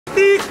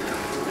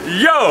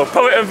Yo,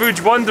 Poet and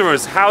Vuj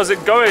Wanderers, how's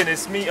it going?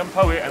 It's me and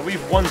Poet, and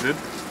we've wandered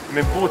and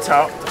been brought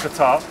out to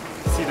Qatar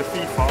to see the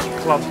FIFA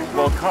Club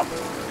World Cup.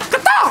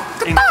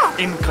 Qatar!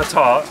 In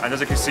Qatar, and as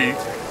you can see,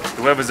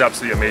 the weather's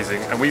absolutely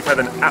amazing, and we've had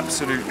an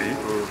absolutely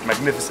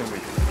magnificent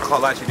week. I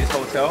can't lie to you, this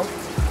hotel,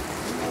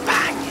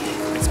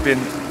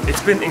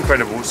 It's been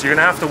incredible, so you're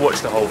gonna have to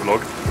watch the whole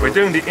vlog. We're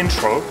doing the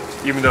intro,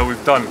 even though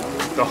we've done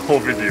the whole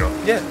video.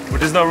 Yeah.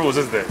 But there's no rules,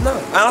 is there? No.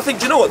 And I think,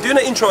 do you know what? Doing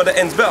the intro at the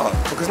end's better,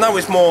 because now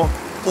it's more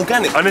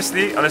organic.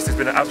 Honestly, it's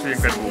been an absolutely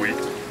incredible week.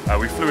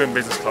 We flew in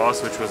business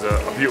class, which was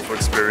a beautiful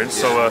experience.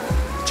 So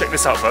check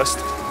this out first.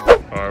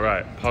 All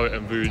right, Poet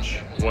and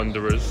Vuj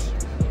Wanderers.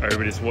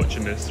 Everybody's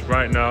watching this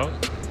right now.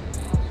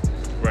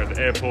 We're at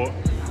the airport.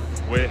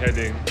 We're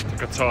heading to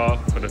Qatar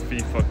for the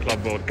FIFA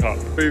Club World Cup.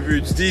 Hey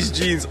Vuj, these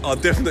jeans are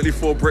definitely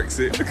for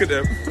Brexit. Look at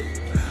them.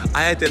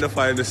 I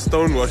identify the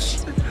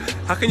stonewash.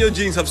 How can your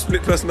jeans have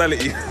split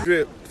personality?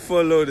 Drip,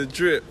 follow the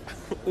drip.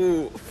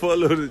 Ooh,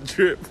 follow the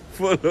drip,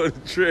 follow the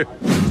drip.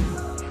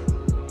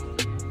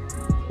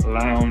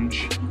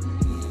 Lounge.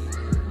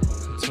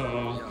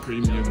 Qatar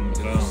Premium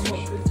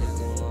Lounge.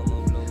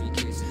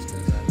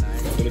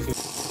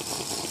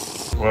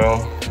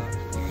 Well,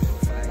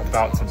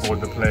 about to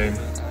board the plane.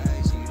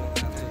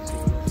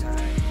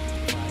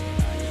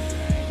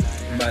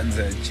 Man's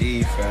a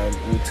G fam,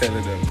 we'll tell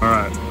them.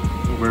 Alright,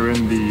 we're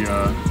in the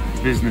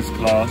business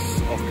class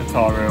of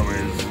Qatar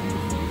Airways,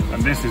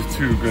 and this is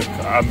too good.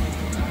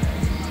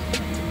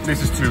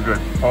 This is too good.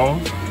 Oh,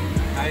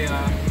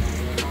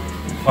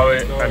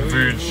 Poet and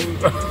Vuj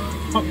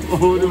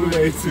all the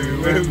way to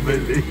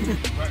Wembley.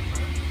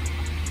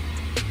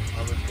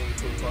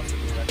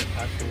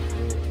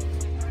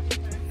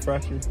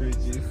 Fashion free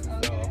juice.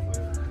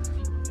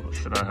 What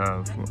should I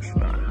have? What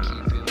should I have?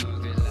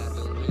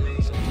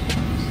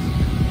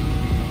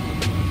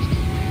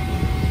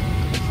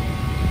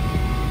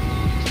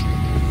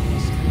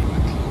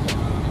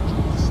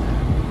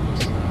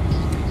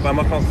 Fam,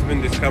 I can't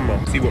spin this camera.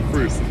 See what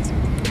fruit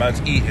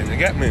man's eating, you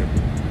get me?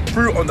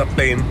 Fruit on the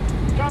plane.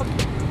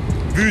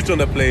 Vuj on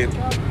the plane.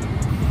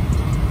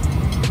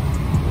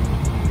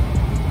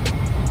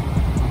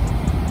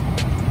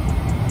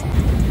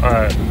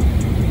 Alright,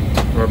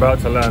 we're about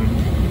to land.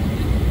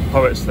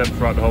 Poet slept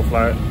throughout the whole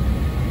flight.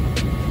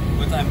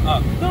 What time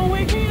up? Don't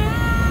wake me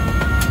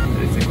up!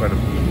 It's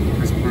incredible.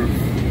 This proof.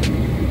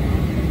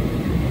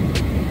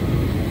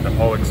 The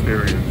whole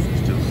experience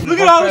is just... Look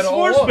at all the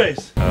sports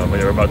space! When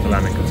you're about to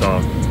land in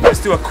Qatar. Let's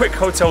do a quick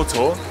hotel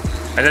tour,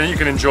 and then you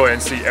can enjoy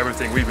and see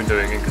everything we've been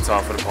doing in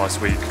Qatar for the past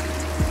week.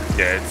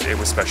 Yeah, it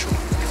was special.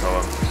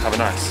 So have a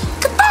nice.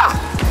 Qatar!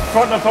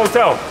 Front of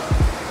hotel.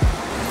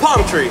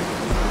 Palm tree.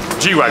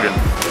 G-Wagon.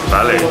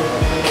 Valet.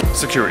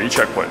 Security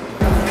checkpoint.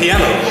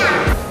 Piano.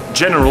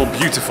 General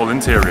beautiful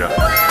interior.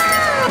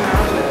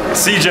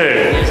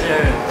 CJ.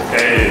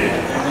 Hey.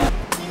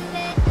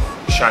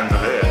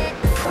 Chandelier.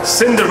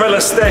 Cinderella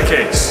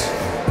staircase.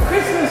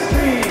 Christmas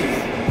tree.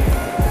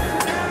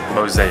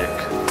 Mosaic.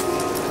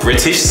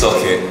 British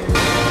socket.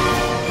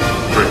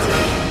 British.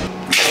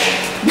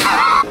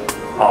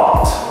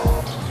 Art.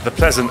 The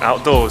pleasant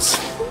outdoors.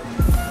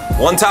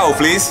 One towel,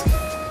 please.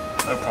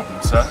 No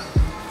problem, sir.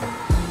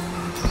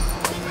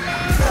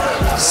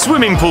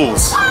 Swimming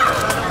pools.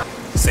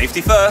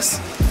 Safety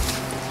first.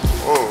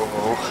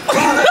 Oh.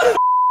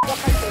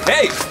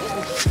 Hey!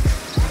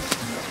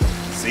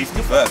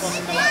 Safety first.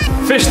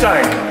 Fish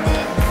tank.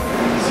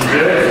 See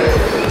there?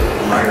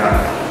 Like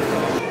that.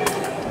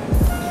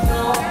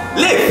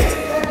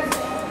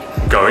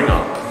 Lift! Going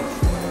up.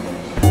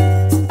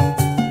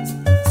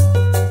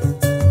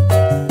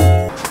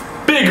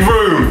 Big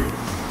room.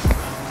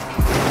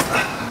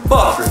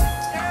 Bathroom.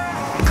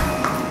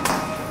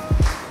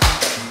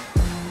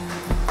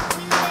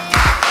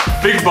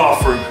 Big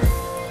bathroom.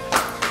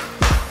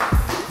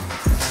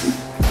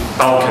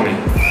 Balcony.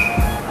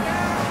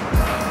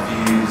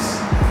 Views.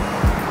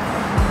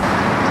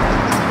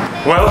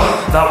 Well,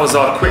 that was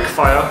our quick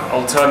fire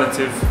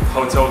alternative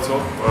hotel tour.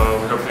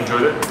 We hope you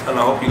enjoyed it. And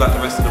I hope you like the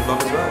rest of the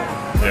vlog as well.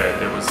 Yeah,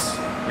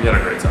 we had a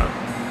great time.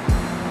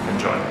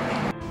 Enjoy.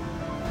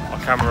 Our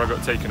camera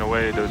got taken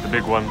away, the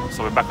big one,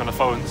 so we're back on the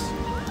phones.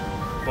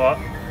 But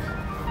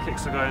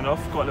kicks are going off.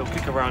 Got a little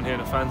kick around here in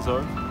the fan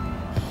zone.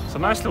 It's a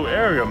nice little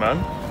area,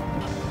 man.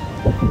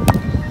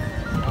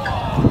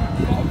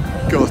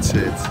 Got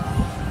it.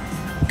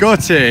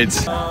 Got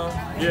it.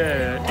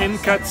 Yeah, in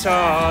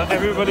Qatar,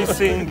 everybody's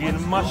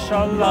singing,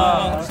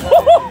 mashallah.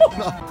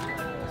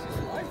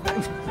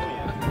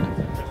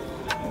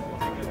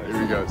 Here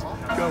we go.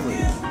 Come on.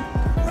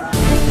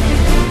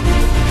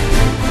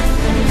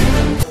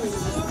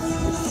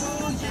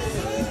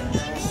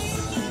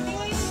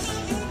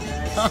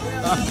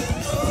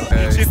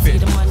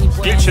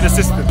 Glitching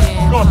assistant.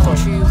 Go on, Tom.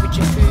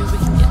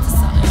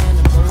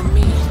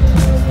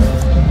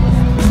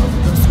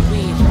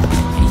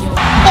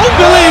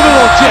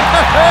 Unbelievable, Jeff!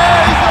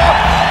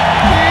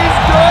 He's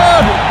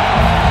done!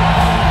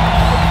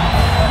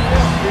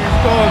 He's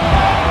done.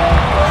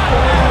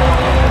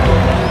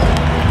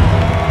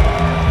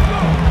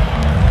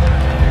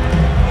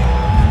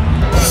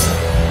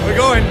 We're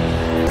going.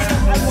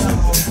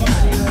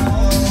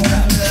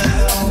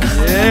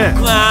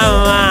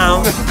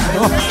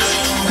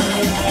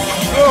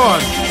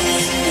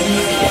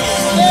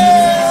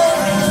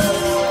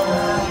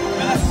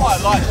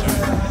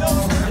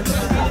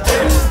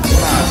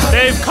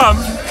 come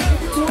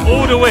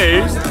all the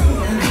way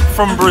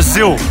from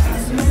Brazil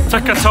to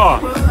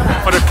Qatar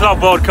for the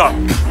Club World Cup.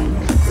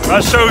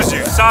 That shows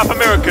you, South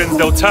Americans,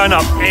 they'll turn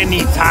up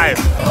anytime.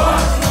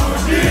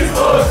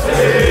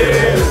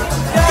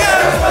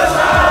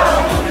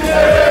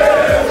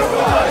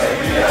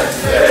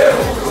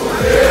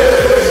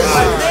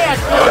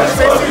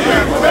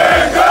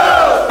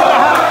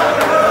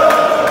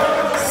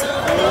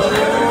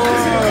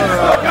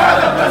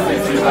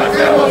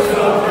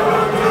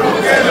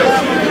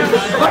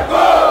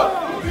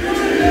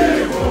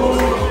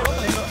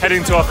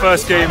 Heading to our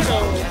first game,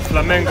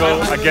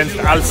 Flamengo against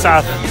Al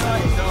Sadd.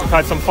 We've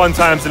had some fun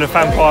times in the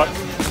fan park.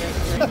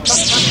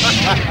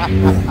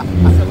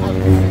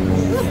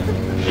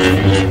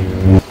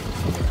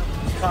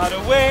 Cut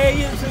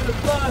away into the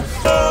bus.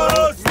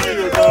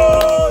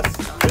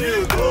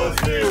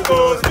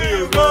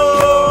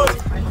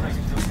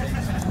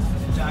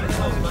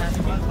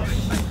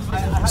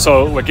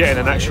 So we're getting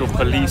an actual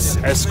police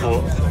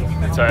escort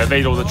to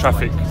evade all the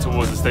traffic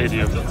towards the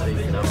stadium.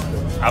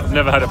 I've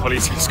never had a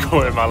police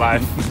escort in my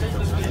life.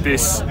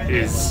 This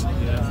is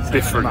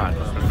different,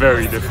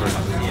 very different.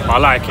 I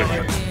like it.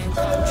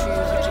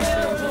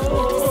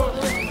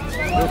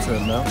 Your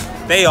turn now.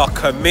 They are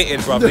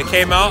committed, bro. They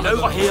came out.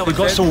 We've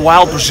got some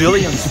wild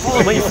Brazilians.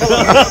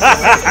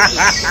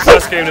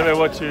 First game that we're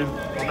watching,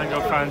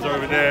 Flamengo fans are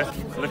over there.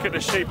 Look at the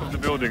shape of the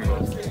building,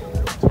 though.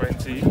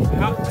 20,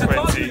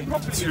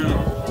 22.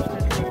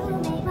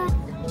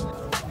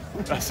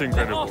 That's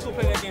incredible. It's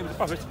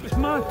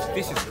mad.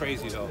 This is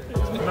crazy, though.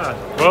 It's mad.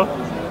 Well,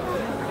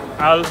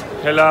 Al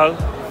Hilal,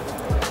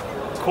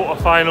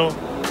 quarter-final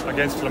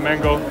against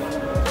Flamengo. Look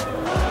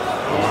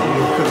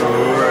at the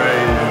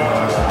rain.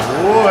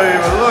 Boy,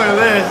 look at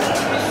this.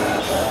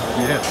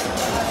 Yeah.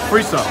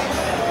 Freestyle.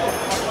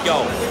 Yo,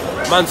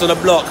 man's on the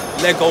block,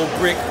 Lego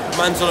brick,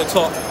 man's on the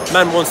top,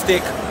 man one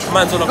stick,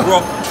 man's on the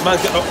rock,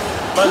 man's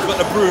got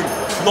the broom,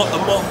 not the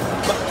mop.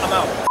 I'm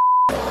out.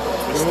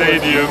 The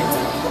stadium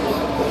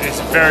is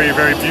very,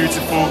 very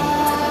beautiful.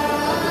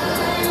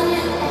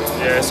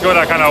 Yeah, it's got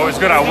that kind of,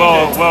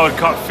 World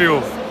Cup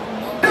feel.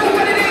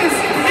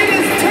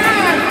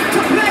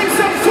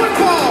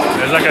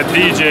 There's like a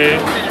DJ,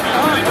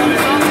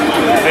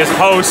 there's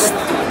host,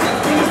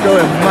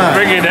 Going mad.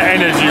 bringing the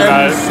energy,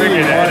 man,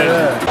 bringing the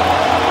energy.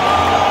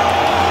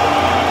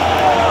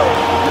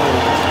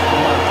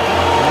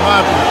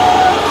 Mad.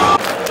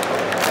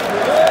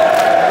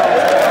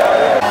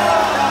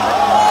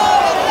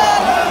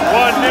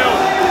 1-0.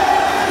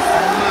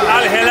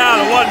 Al Hilal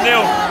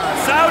 1-0.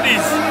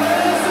 Saudis.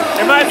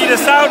 It might be the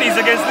Saudis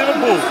against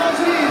Liverpool.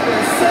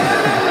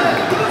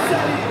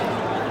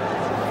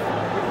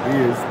 He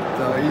is.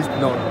 He's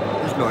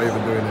not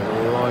even doing it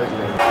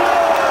lightly.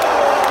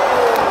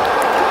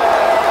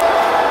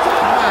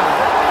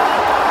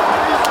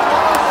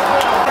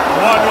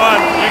 1-1.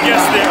 You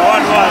guessed it.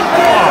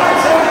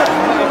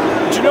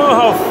 1-1. Do you know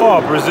how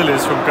far Brazil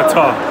is from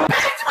Qatar?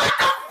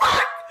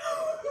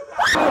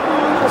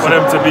 For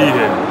them to be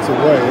here. It's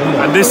away, isn't it?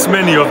 And this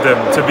many of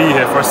them to be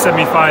here for a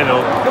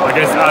semi-final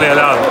against Al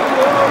Hilal.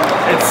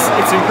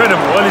 It's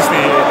incredible, honestly,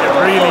 it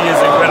really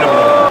is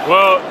incredible.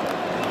 Well,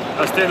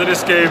 that's the end of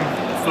this game.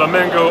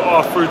 Flamengo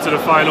are through to the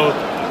final.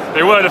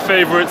 They were the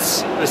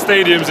favourites, the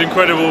stadium's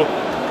incredible.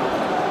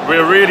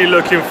 We're really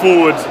looking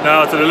forward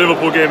now to the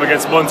Liverpool game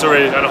against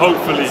Monterrey and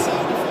hopefully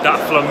that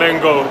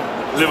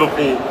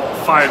Flamengo-Liverpool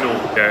final.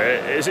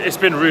 Yeah, it's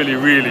been really,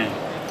 really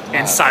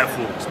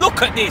insightful.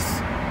 Look at this.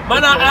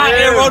 Man out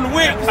here on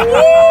whips.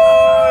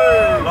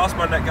 Last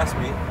man that gassed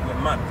me went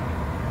mad.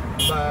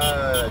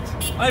 Mad.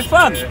 I'm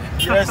fun.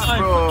 Yes,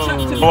 bro.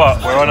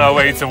 What? We're on our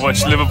way to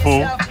watch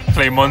Liverpool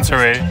play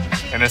Monterrey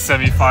in a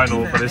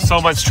semi-final, but there's so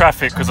much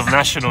traffic because of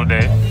National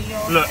Day.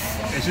 Look,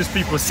 it's just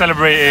people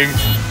celebrating,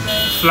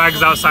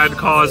 flags outside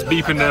cars,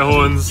 beeping their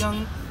horns.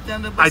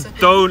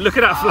 Look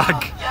at that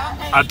flag.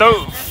 I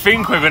don't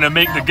think we're gonna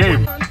make the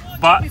game,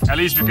 but at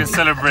least we can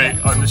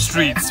celebrate on the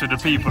streets with the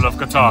people of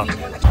Qatar.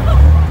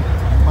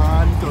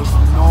 Man does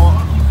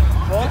not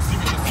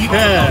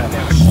care.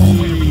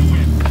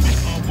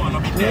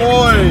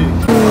 Boy.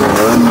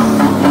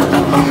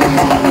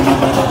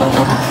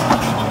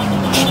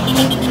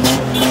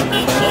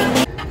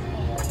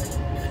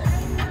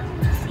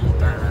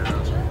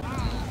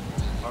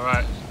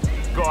 Alright,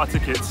 got our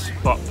tickets,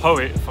 but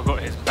Poet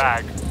forgot his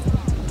bag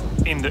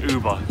in the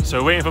Uber. So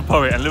we're waiting for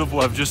Poet and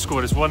Liverpool have just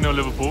scored. It's 1-0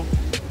 Liverpool.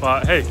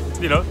 But hey,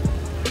 you know,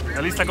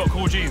 at least I got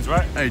cool jeans,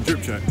 right? Hey,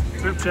 drip check.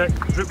 Drip check,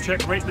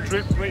 rate the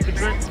drip, rate the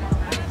drip,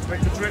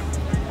 rate the drip.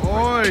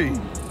 Oi,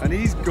 and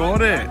he's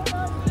got it.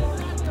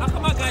 How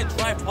come that guy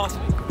drive past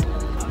me?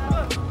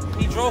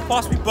 He drove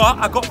past me, but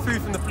I got food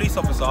from the police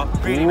officer.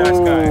 Really nice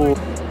guy.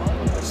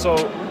 So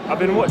I've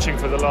been watching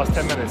for the last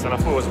 10 minutes and I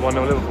thought it was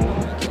 1-0 Liverpool.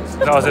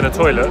 Then I was in the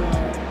toilet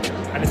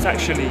and it's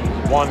actually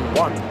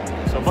 1-1.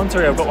 So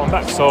Monterrey have got one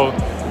back, so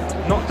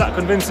not that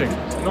convincing,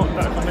 not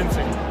that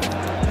convincing.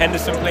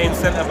 Henderson playing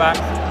centre back.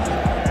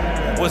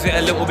 Was it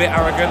a little bit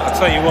arrogant? I'll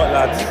tell you what,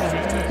 lads.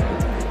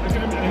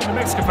 The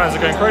Mexican fans are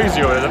going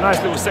crazy. There's a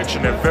nice little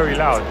section there, very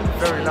loud,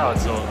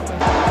 so.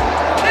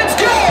 Let's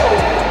go!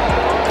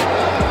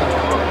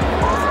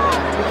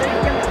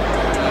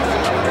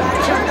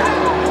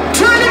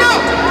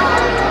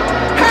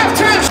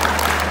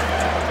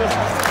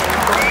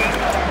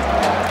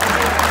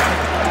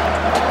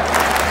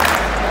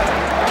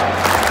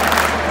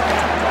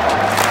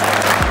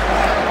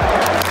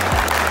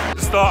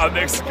 Start of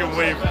Mexican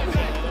wave.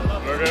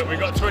 We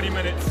got 20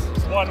 minutes.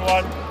 It's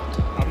 1-1.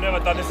 I've never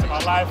done this in my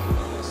life.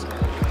 Let's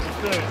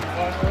do it.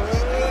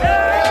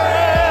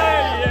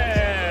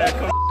 Yeah!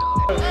 Come on.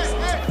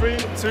 3,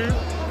 2.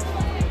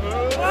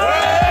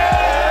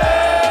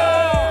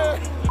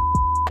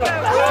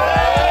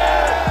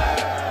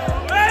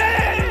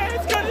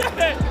 It's good,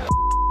 yeah!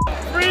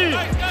 3,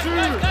 2,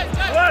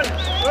 1.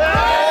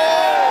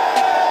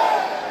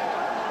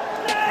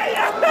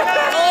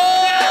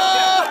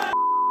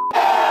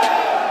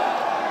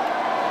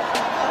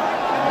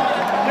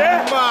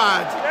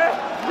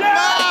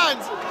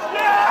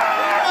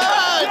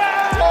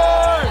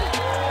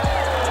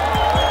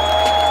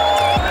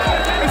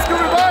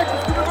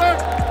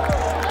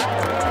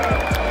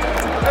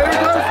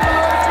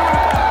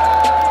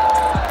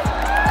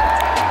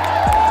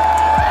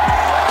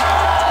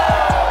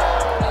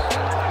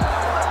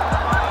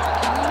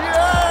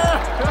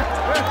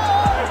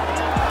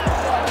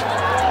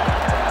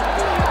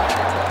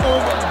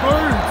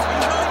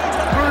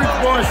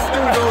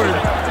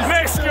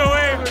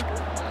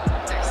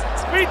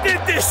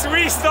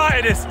 We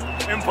started this.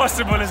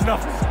 Impossible is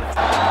nothing.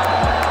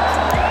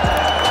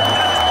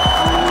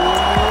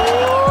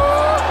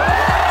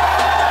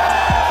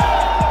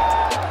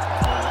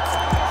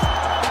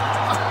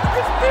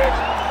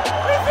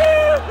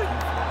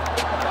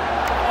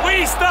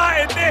 We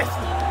started this.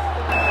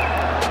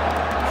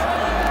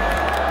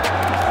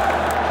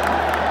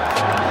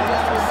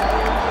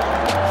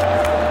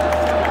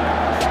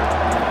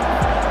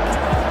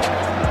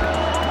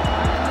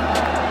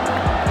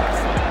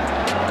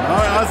 No,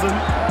 it hasn't.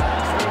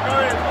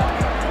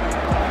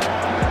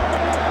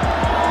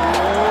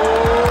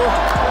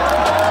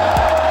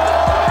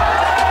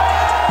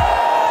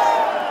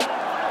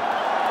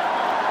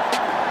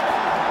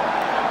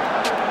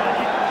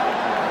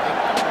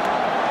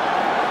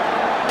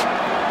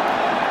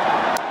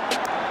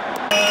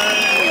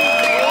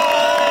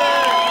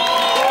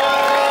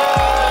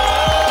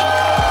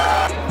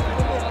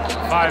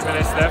 5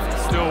 minutes left,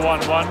 still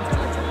 1-1.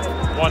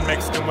 One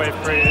Mexican wave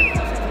created.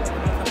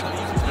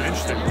 It's been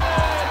interesting.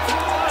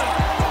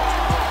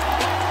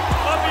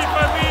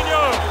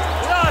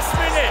 Last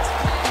minute.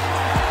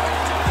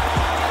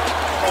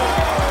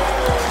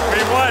 We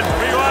won.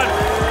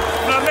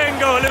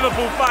 Flamengo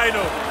Liverpool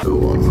final.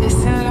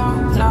 Listen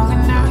long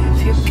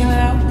enough, you can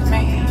love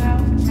me.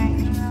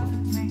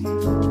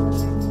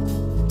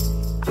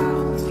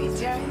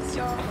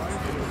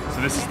 So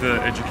this is the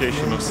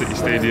educational city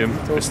stadium.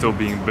 It's still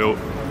being built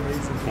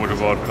for the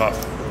World Cup.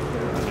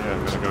 Yeah,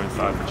 I'm gonna go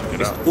inside and check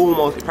it out.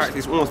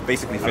 It's almost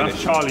basically And finished.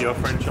 that's Charlie, your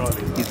friend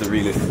Charlie. He's the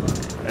realest.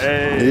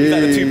 Hey. He's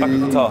like the Tupac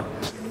of Qatar.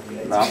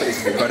 Nah, I think this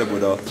is incredible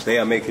though. They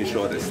are making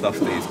sure that stuff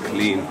stays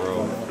clean,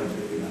 bro.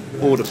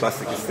 All the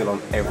plastic is still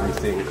on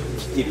everything,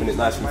 keeping it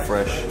nice and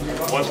fresh.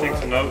 One thing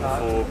to note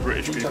for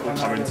British people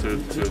coming to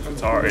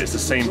Qatar, it's the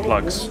same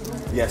plugs.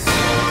 Yes.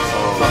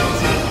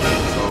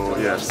 So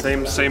yeah,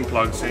 same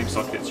plugs, same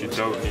sockets. You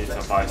don't need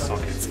to buy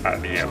sockets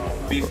at the airport.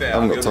 To be fair,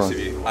 I'll be honest with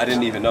you, I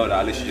didn't even know that.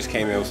 I literally just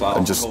came here and was like,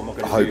 And just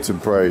hoped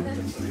and prayed.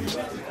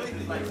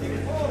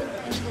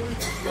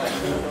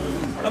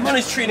 A man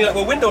is treating it like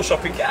we're window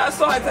shopping. Get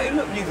outside, hey,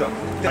 look, you go.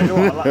 I know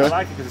what, I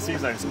like it because it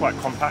seems like it's quite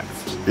compact.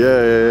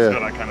 Yeah. It's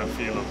got that kind of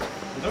feel of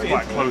it's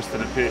quite close to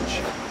the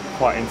pitch,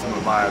 quite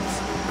intimate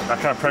vibes. That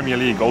kind of Premier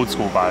League old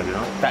school vibe, you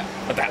know? That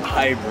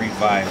hybrid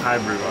vibe.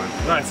 Hybrid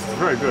vibe. Nice, it's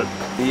very good.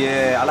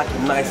 Yeah, I like a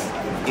nice,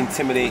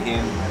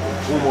 intimidating,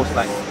 almost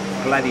like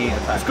gladiator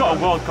type. It's got a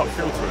World Cup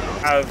feel to it.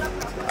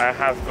 I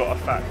have got a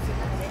fact.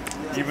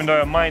 Even though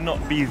it might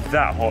not be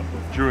that hot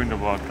during the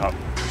World Cup,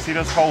 see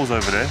those holes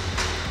over there?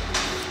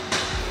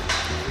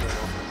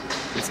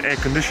 It's air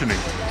conditioning.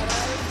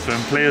 So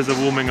when players are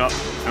warming up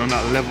on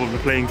that level of the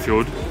playing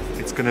field,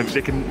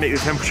 they can make the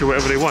temperature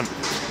whatever they want.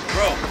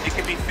 Bro, it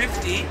could be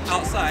 50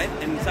 outside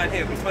and inside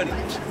here it'll be 20.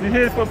 You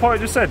hear what Poet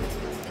just said?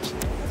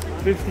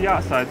 50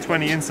 outside,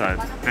 20 inside.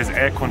 There's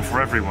aircon for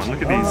everyone.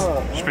 Look at these.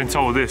 Just been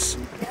told this.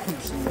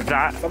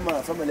 That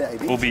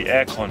will be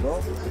aircon.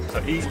 So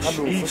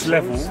each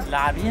level,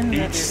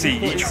 each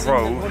seat, each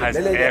row has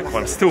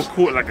aircon. Still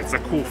cool, like it's a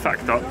cool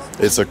factor.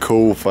 It's a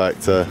cool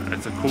factor.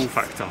 It's a cool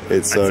factor.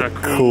 It's a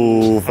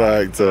cool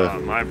factor.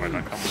 My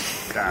brother, come on.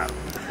 Damn.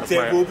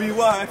 There will be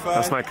Wi-Fi.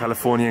 That's my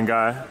Californian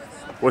guy.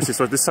 Watch this.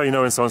 This is how you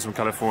know when someone's from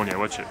California.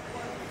 Watch it.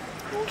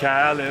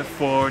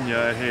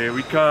 California, here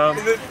we come.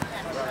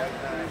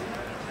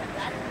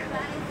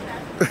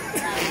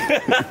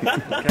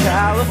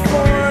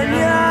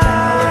 California.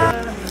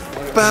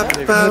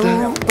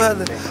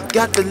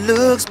 Got the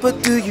looks,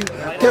 but do you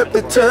get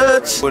the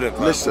touch?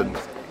 Listen,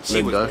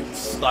 Linda.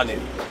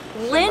 Stunning.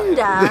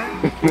 Linda.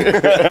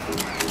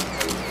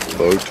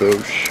 Photo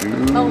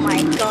shoot. Oh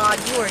my God,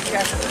 you are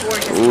just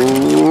gorgeous.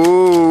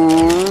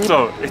 Ooh.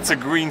 So it's a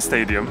green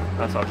stadium,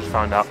 that's what I just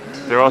found out.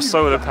 There are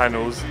solar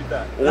panels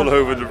all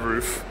over the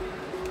roof,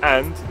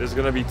 and there's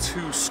going to be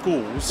 2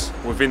 schools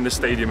within the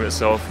stadium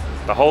itself.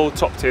 The whole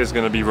top tier is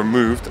going to be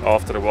removed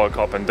after the World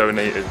Cup and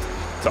donated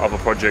to other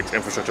projects,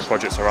 infrastructure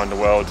projects around the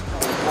world.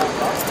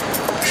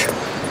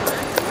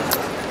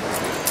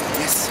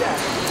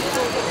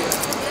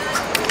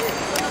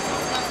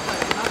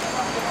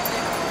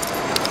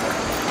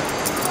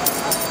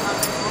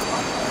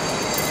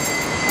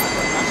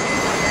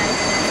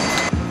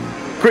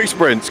 Quick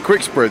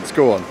sprints,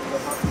 go on.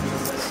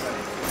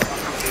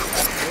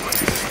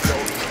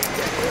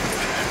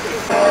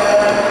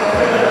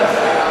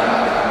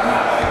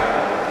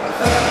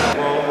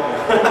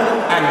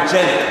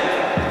 Angelic.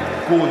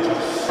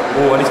 Gorgeous.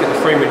 Oh, I need to get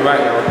the framing right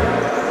now.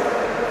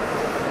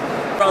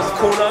 Round the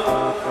corner,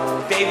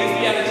 David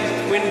Reality's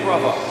twin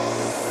brother.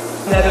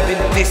 Never been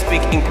this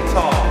big in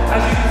Qatar.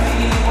 As you can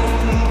see,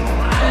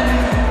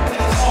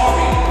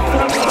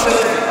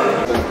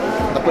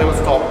 The play was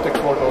top, take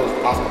photos,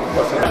 ask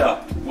questions.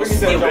 This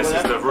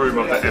is the room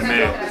of the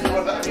Emir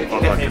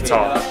of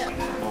Qatar.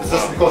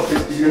 Just because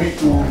you need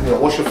to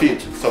wash your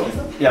feet, so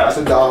Yeah.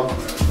 sit down.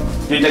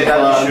 You take out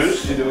your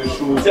shoes? shoes? You do your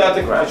shoes? Yeah, I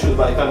take my shoes,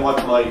 but I can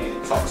wipe my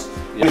socks. So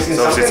obviously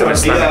it's an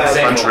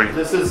Islamic country.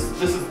 This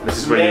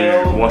is where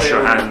you wash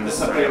your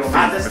hands and your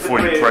feet this before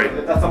you pray.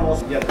 That's the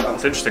most, yeah,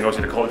 It's interesting,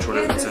 obviously the cultural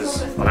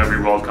differences. On every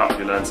World Cup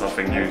you learn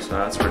something new, so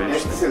that's really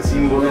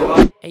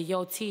interesting. Hey,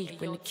 yo, T,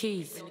 bring the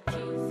keys.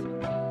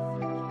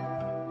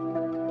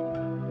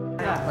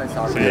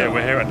 So yeah,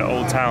 we're here at the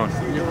Old Town.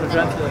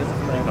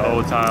 The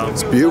Old Town.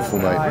 It's beautiful,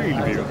 mate.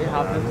 Really beautiful.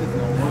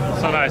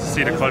 So nice to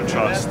see the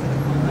contrast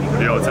with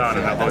the Old Town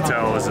and the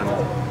hotels and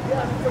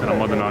the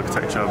modern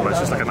architecture, but it's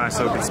just like a nice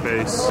open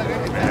space.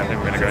 And I think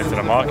we're going to go into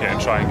the market and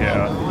try and get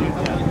a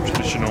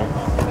traditional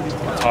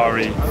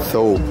Qatari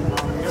Thobe.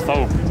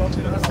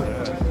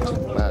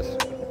 Mad.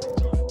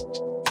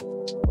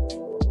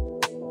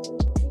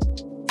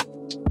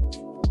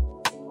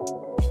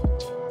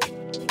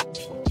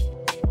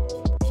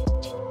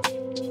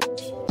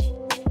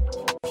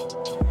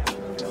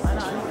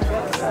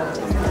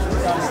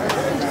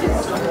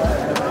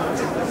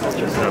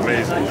 It's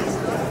amazing.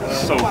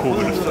 So cool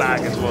with the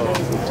flag as well.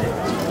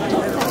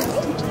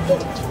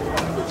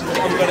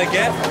 I'm gonna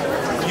get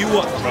you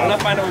what? When I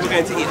find out what we're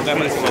going to eat, I'm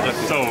gonna see my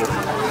jacket. So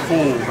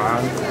cool,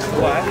 man.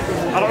 Why?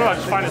 I don't know, I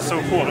just find it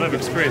so cool. I've never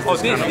experienced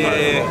this kind of Yeah,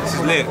 like this is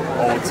lit.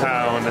 Old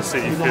Town, the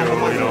city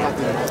feel, you know.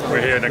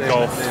 We're here in the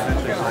Gulf.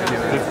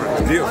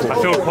 Beautiful. I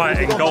feel quite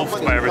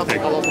engulfed by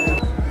everything.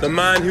 The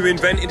man who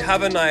invented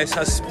Have a Nice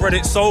has spread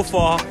it so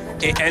far,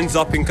 it ends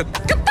up in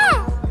Qatar.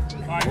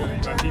 Finally,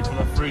 my people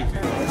are free.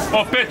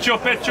 Oh, pitch. I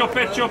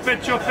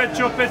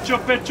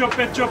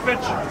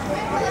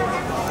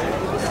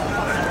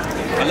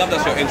love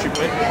that's your entry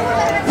point.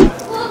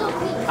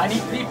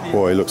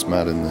 Boy, he looks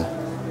mad in there.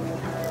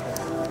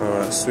 Oh,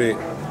 that's sweet.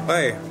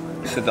 Hey,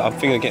 he said that I'm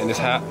thinking of getting this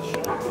hat.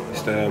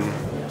 It's the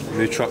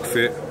new truck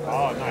fit.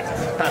 Oh,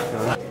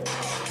 nice.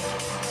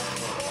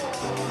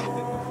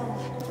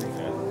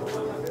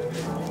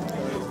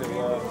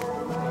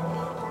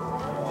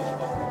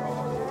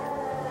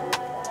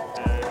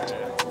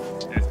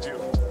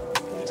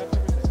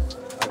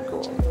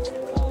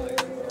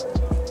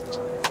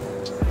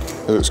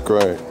 It looks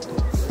great.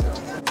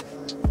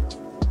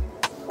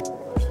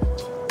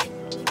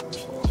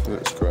 It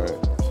looks great.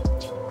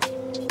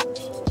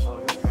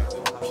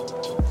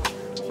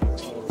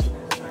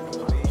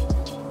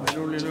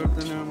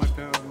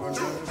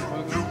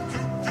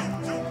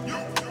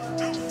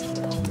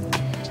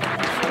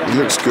 It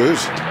looks good.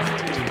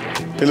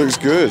 It looks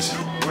good.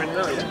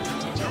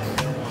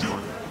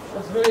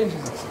 That's very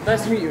interesting.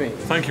 Nice to meet you, mate.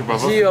 Thank you,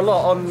 brother. See you a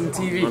lot on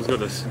TV. I've got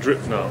this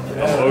drip now.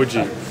 OG.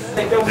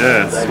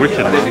 Yeah, it's wicked,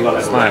 man.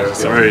 It's nice.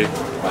 It's a very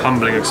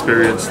humbling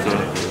experience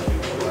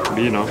to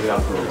be, you know.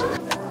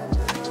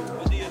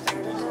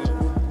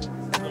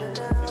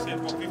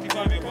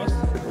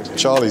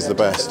 Charlie's the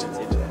best.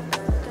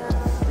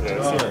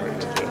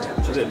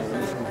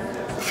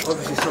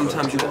 Obviously,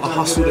 sometimes you gotta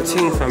hustle the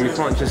ting, fam. You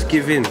can't just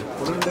give in.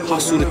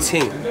 Hustle the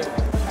ting.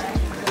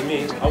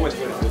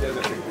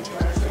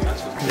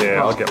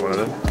 Yeah, I'll get one of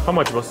them. How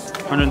much, boss?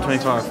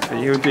 125. But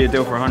you would be a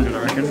deal for 100, I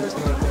reckon.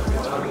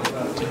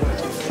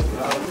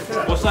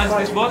 What size is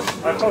this, boss?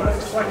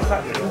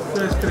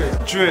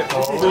 Drip.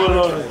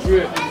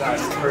 Drip.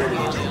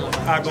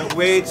 I got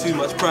way too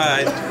much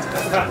pride.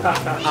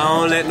 I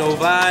don't let no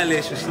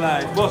violation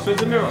slide. Boss, where's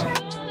the mirror?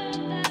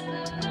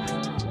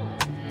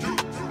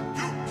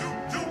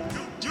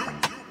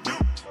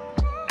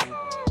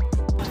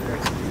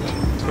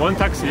 One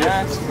taxi,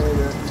 yeah?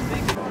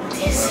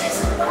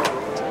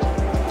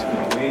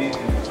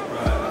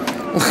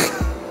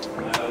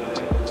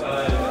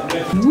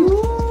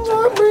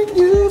 I bring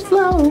you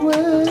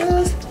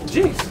flowers.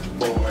 Jeez.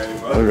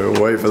 I'm gonna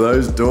wait for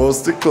those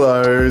doors to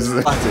close.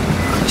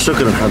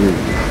 Shukran, Habib.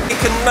 It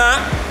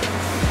cannot.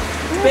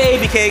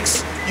 Baby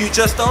cakes, you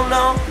just don't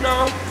know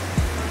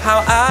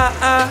how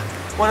I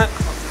wanna.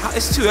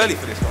 It's too early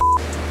for this one.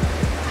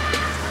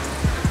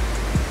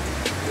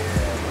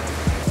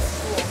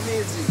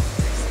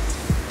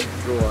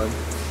 Go on.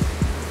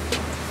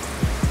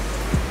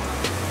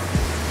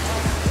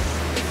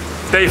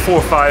 Day 4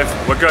 or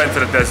 5, we're going to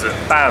the desert.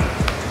 Bam.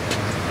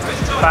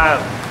 Bam.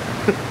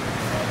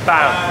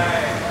 Bam.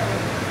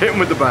 Hit him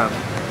with the bam.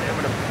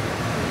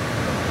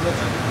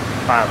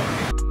 Bam.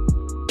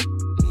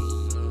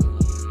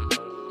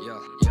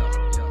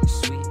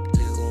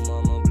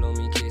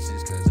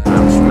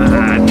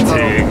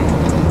 Planting.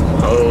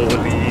 Holy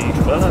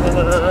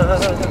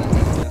fuck.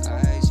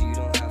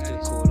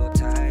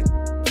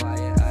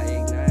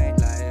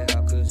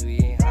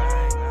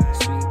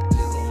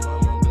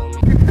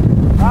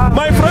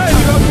 My friend,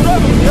 you have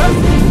trouble, yes?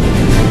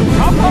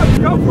 How far you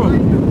come from?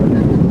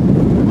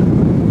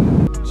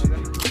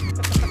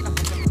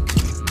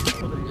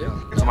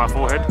 To my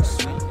forehead.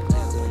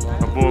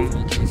 And boom.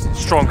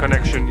 Strong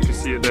connection. You can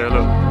see it there.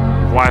 Look.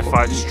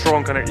 Wi-Fi.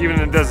 Strong connection. Even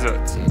in the desert.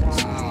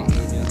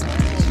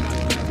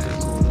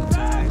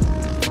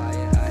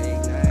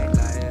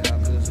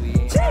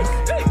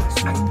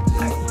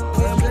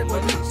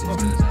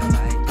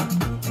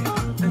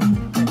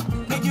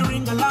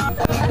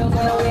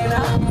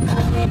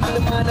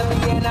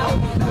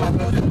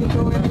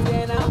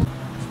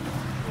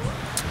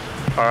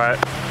 Alright.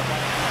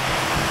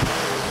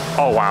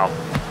 Oh wow.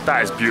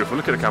 That is beautiful.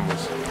 Look at the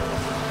camels.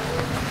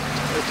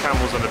 There's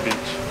camels on the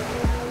beach.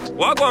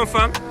 What going,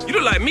 fam? You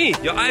look like me.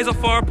 Your eyes are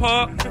far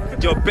apart.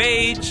 You're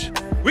beige.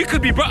 We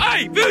could be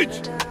Hey,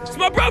 Vuj! It's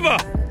my brother!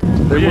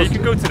 But yeah, you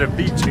can go to the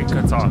beach in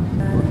Qatar.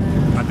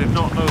 I did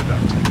not know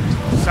that.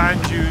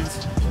 Sand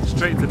dunes,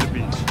 straight to the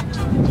beach.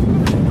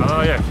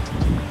 Oh yeah.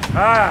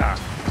 Ah!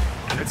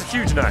 It's a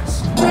huge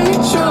nice.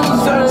 What's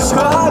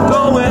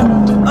up, man?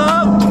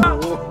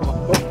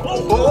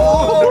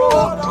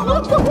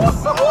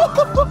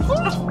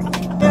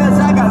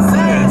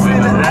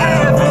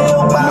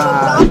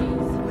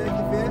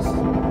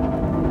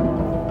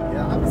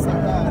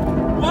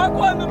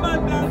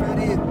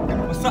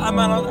 I'm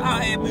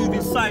out here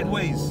moving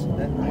sideways.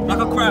 Like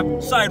a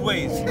crab,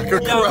 sideways. Like a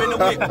crab. In the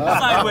whip,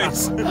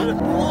 sideways.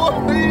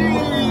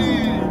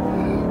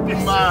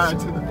 Mad.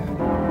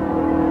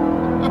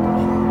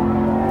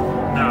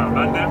 Nah,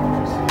 man,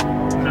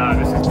 nah,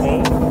 this is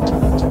cool.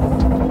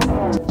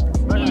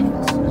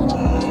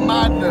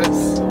 Madness.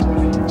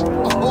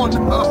 Oh no,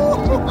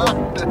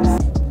 madness.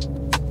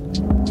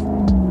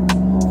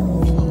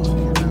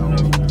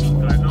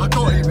 I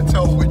can't even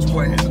tell which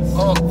way is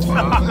up,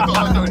 man. I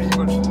don't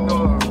even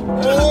know.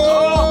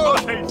 Oh,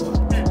 jeez.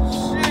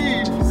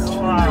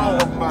 Wow.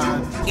 Oh, man.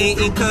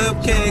 Eating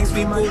cupcakes,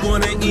 people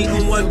wanna eat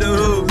and wonder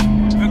who.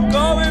 We're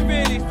going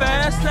really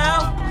fast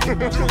now.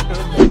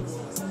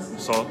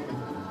 So,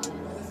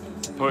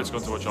 Poet's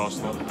gone to watch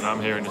Arsenal, and I'm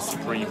here in the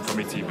Supreme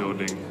Committee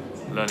building,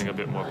 learning a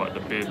bit more about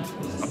the bid,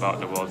 about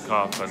the World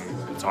Cup, and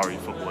Qatari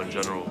football in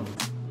general.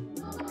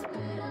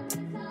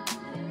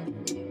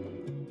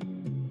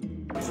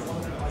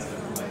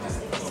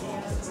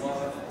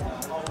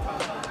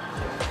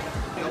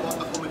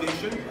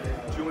 Accommodation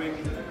during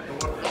the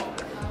World Cup.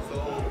 So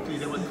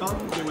they will come,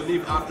 they will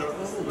leave after.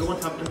 We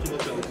won't have empty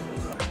hotels.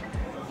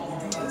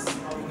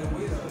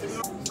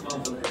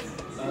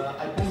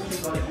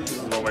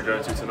 What am I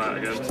going to tonight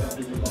again?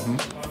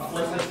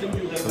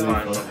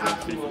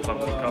 Fifa Club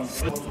World Cup.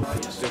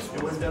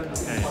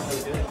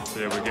 So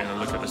yeah, we're getting a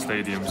look at the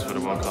stadiums for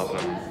the World Cup,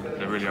 and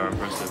they really are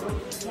impressive.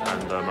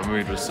 And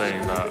Mahmoud was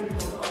saying that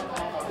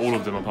all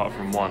of them, apart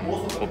from one,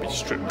 will be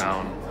stripped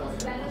down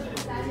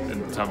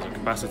in terms of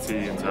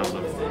capacity, in terms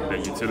of their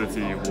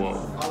utility,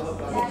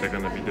 what they're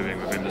going to be doing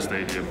within the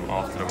stadium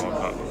after the World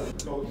Cup.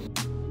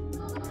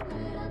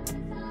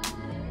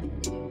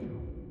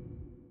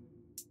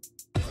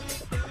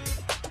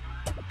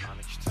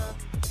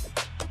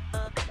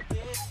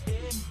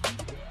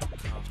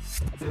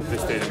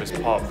 This stadium is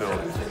part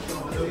built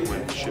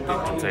with shipping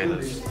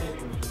containers,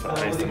 but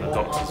based on the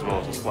docks as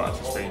well, so it's quite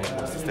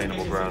a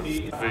sustainable brand.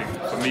 I think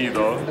for me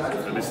though,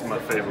 and this is my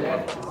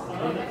favourite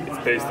one, it's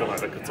based on like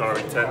the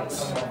Qatari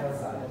tents,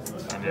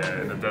 and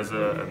yeah, in the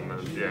desert,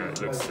 and yeah,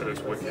 it looks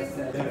wicked.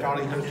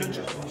 Qatari heritage.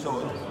 So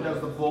there's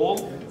the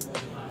bowl.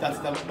 That's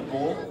the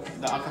bowl,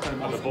 the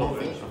Qatar bowl.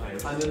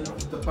 And then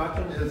the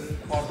pattern is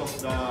part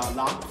of the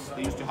lamps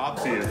they used to have.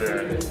 See it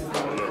there,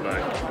 what it look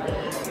like.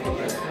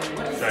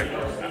 Exactly.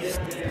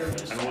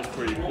 And what's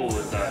pretty cool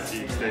is that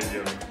each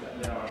stadium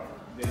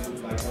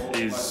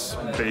is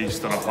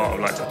based on a part of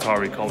like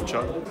Qatari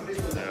culture.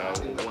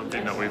 One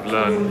thing that we've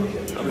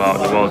learned about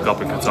the World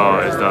Cup in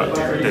Qatar is that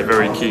they're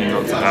very keen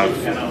not to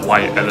have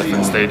white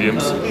elephant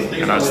stadiums,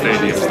 and that's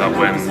stadiums that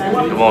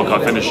when the World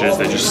Cup finishes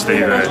they just stay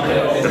there,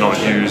 they're not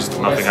used,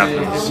 nothing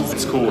happens.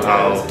 It's cool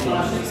how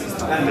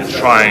they're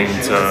trying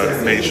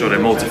to make sure they're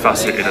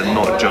multifaceted and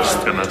not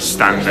just going to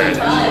stand there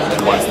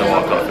once the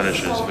World Cup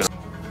finishes.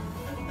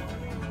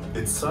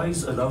 Its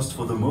size allows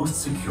for the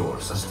most secure,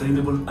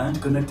 sustainable and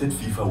connected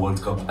FIFA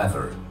World Cup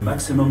ever.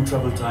 Maximum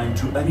travel time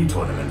to any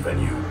tournament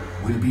venue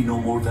will be no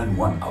more than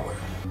 1 hour.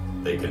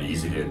 They can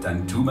easily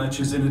attend 2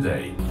 matches in a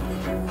day.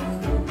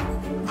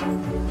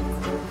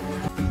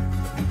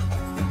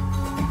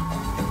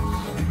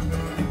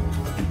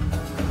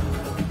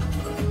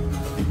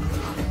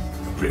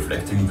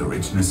 reflecting the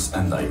richness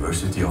and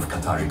diversity of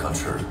Qatari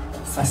culture,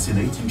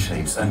 fascinating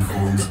shapes and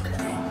forms,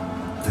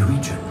 the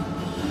region,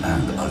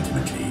 and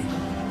ultimately,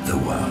 the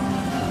world.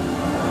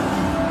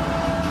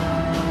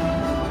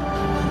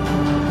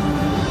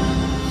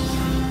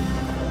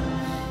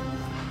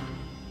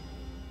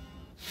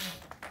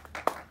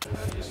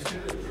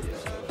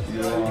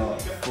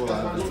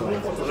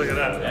 Look at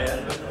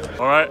that.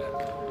 All right,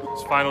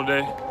 it's final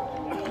day.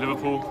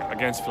 Liverpool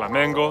against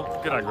Flamengo.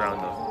 Look at that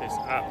ground though. It's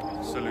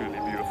absolutely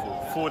beautiful.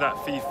 For that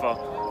FIFA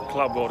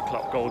Club World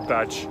Cup gold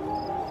badge.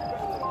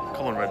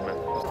 Come on, Redman.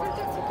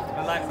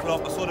 I like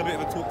Klopp. I saw a bit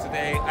of a talk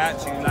today. I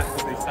actually like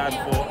what they stand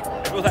for.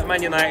 If it was like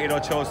Man United or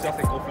Chelsea, I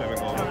think go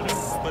Flamengo.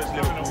 But it's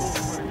Liverpool.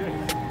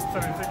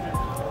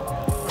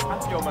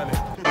 That's your man.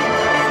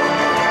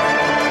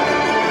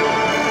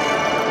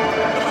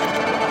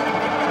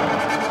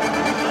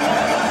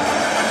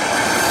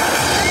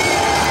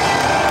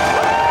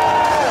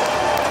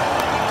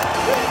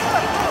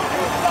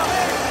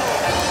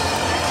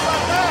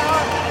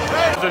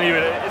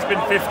 It's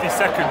been 50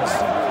 seconds.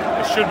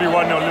 It should be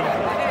 1-0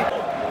 Liverpool.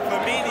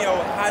 Firmino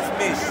has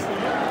missed.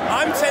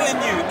 I'm telling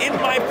you, in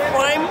my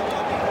prime,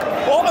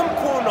 bottom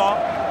corner,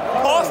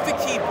 past the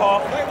keeper,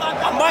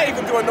 I might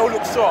even do a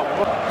no-look shot.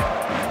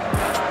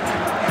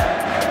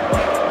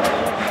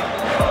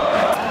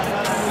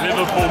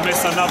 Liverpool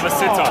miss another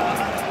sitter.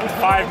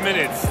 5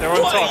 minutes. They're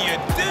on what top. What are you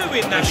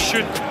doing,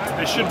 Naby?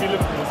 They should be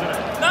Liverpool, isn't it?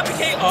 Naby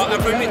Keita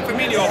and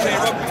Firmino are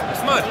playing rugby.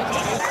 It's mad.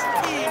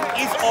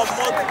 Is on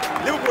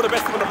Liverpool the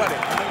best team on the planet.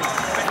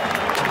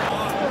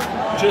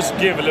 Just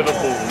give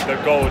Liverpool the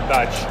gold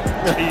badge.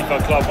 FIFA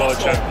Club World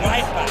Champions.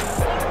 Right back.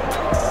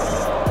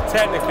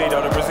 Technically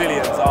though, the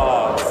Brazilians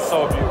are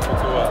so beautiful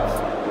to watch.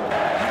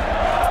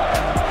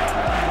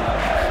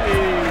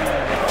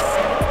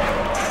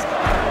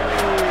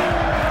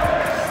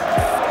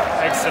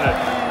 Excellent.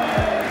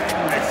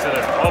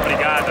 Excellent.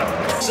 Obrigado.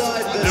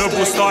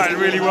 Liverpool started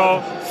really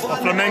well.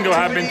 Flamengo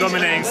have been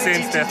dominating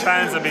since. Their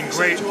fans have been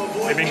great.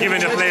 They've been giving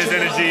their players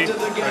energy.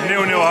 A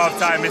 0-0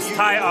 half-time. It's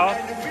tighter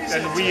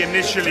than we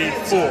initially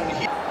thought.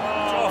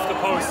 Off the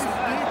post.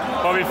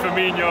 Bobby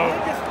Firmino.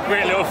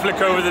 Great little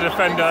flick over the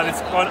defender, and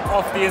it's gone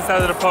off the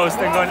inside of the post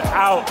and gone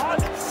out.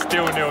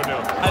 Still 0-0.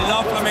 I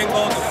love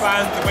Flamengo, the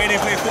fans, the way they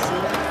play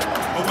football.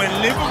 But when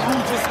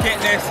Liverpool just get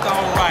their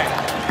style right,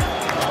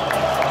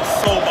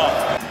 it's so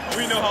bad.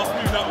 We know how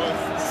smooth that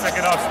was.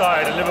 Second half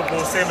started, and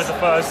Liverpool, same as the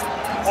first.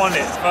 On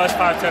it, first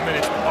 5-10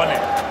 minutes, on it.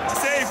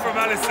 Save from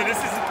Alisson, this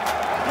is,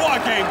 what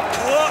a game.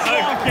 What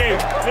a game.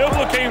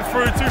 Liverpool came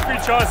through, 2-3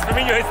 chances,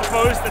 Firmino hits the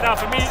post, and now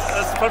for me,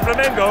 for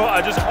Flamengo,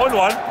 are just on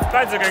one,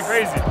 fans are going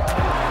crazy.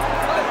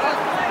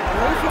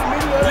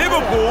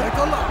 Liverpool,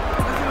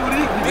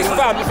 this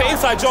fam, it's an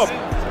inside job.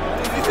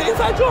 It's an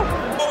inside job.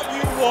 What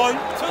you want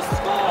to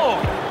score.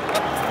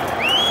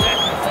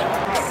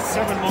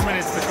 7 more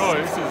minutes to go,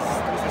 this is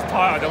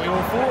tighter than we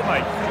all thought,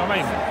 mate. You know what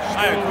I mean?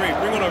 I agree,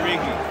 bring on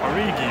Origi.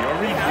 Origi on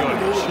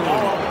it,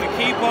 sure. The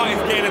keeper is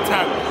getting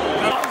attacked.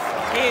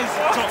 Is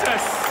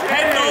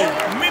Hendo,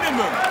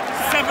 minimum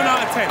 7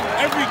 out of 10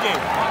 every game.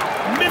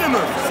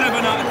 Minimum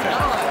 7 out of 10.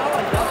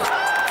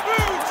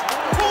 Boot,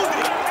 pulled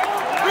it.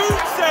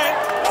 Boot set,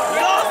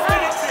 last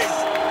minute thing.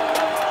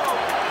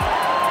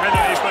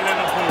 Penalty for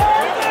Liverpool.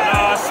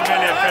 Last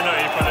minute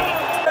penalty for Liverpool.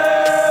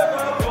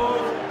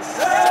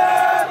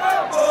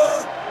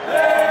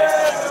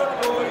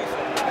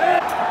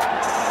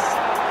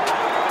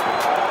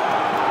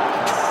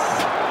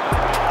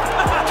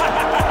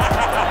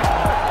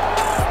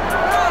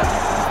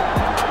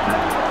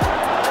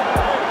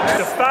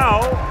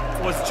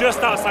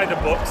 Just outside the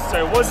box, so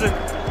it wasn't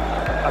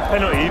a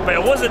penalty, but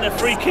it wasn't a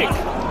free kick.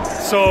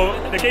 So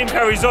the game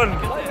carries on,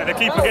 and the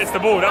keeper gets the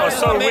ball. That was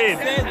so weird.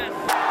 1-0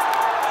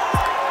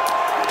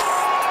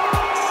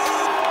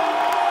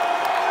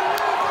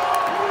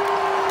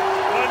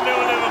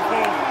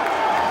 Liverpool.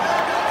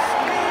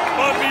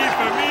 Bobby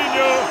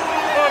Firmino.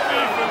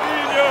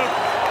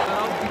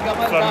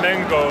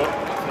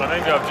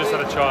 Flamengo have just had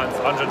a chance.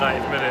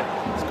 190th minute.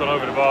 It's gone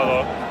over the bar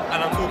though.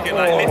 And I'm talking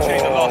like literally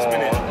the last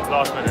minute.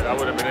 Last minute, that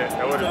would have been it.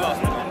 That would have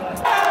been it.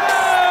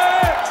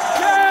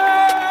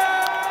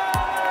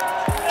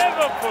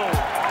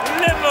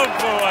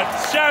 Liverpool are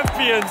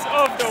champions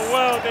of the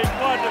world. They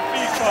won the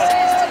FIFA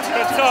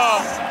Qatar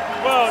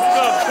World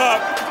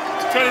Cup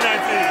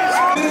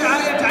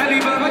 2019. علي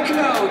بابا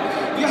كلاود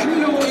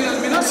يحمله إلى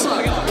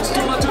المنصة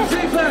أسطورة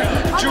الفيفا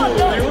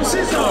جوليو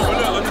سيزار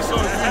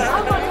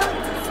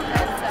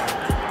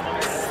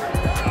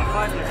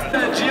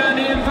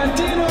جياني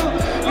إنفانتينو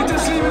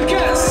لتسليم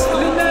الكأس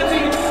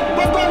للنادي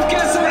بطل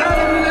كأس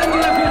العالم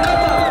للأندية في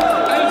قطر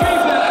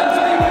الفيفا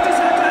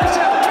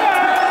 2019.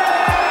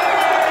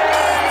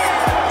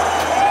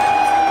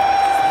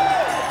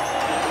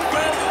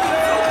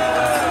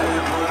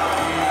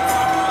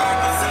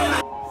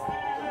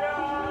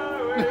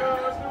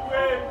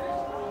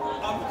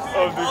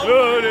 Of the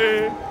glory,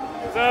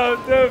 of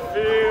the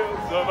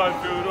fields of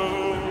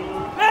Arturo.